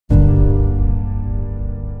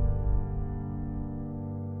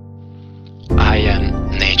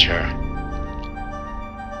nature.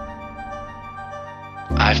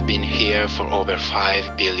 I've been here for over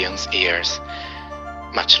 5 billion years,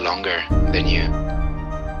 much longer than you.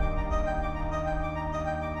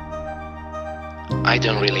 I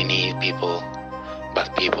don't really need people,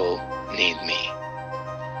 but people need me.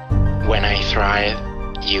 When I thrive,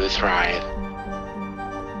 you thrive.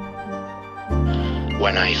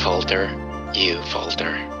 When I falter, you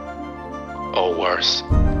falter. Or worse.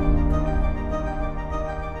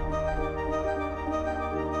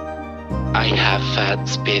 I have fed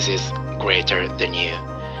species greater than you,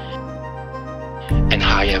 and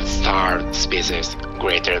I have starved species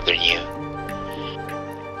greater than you.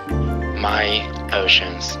 My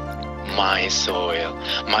oceans, my soil,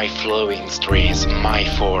 my flowing streams, my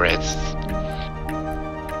forests,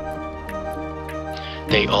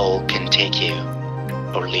 they all can take you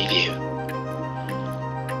or leave you.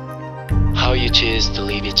 How you choose to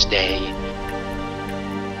live each day,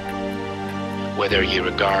 whether you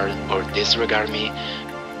regard or disregard me,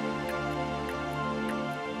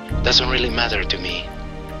 doesn't really matter to me.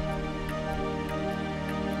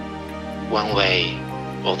 One way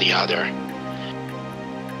or the other.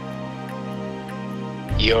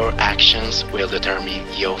 Your actions will determine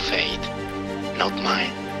your fate, not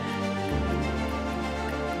mine.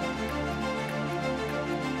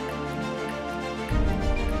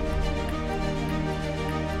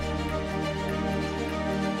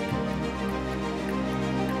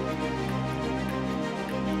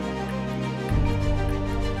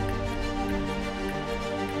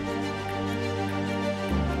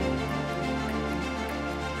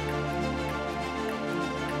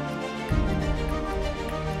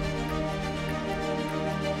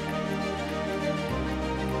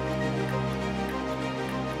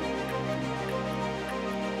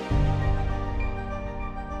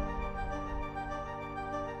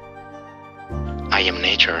 I am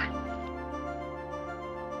nature.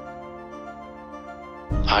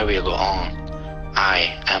 I will go on.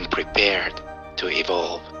 I am prepared to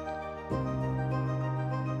evolve.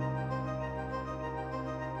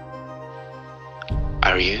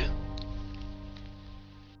 Are you?